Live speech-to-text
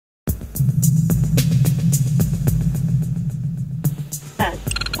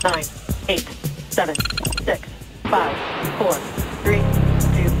9, 8, 7, 6, 5, 4, 3, 2,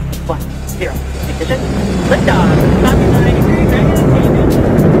 1, 0. Ignition. Liftoff. Copy 93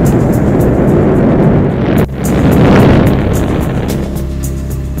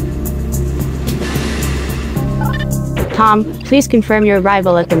 Tom, please confirm your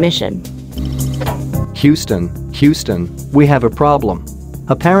arrival at the mission. Houston, we have a problem.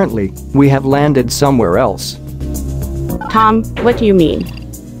 Apparently, we have landed somewhere else. Tom, what do you mean?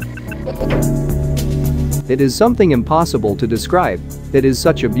 It is something impossible to describe. It is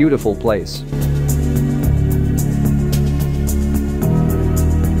such a beautiful place.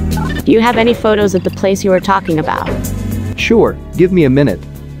 Do you have any photos of the place you are talking about? Sure, give me a minute.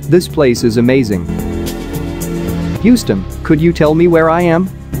 This place is amazing. Houston, could you tell me where I am?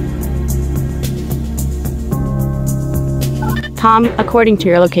 Tom, according to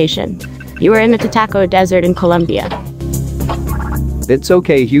your location, you are in the Tatacoa Desert in Colombia. It's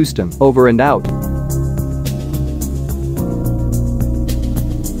okay, Houston, over and out.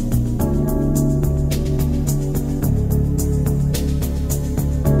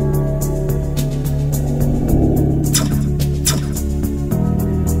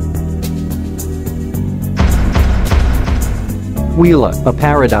 Huila, a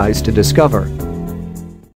paradise to discover.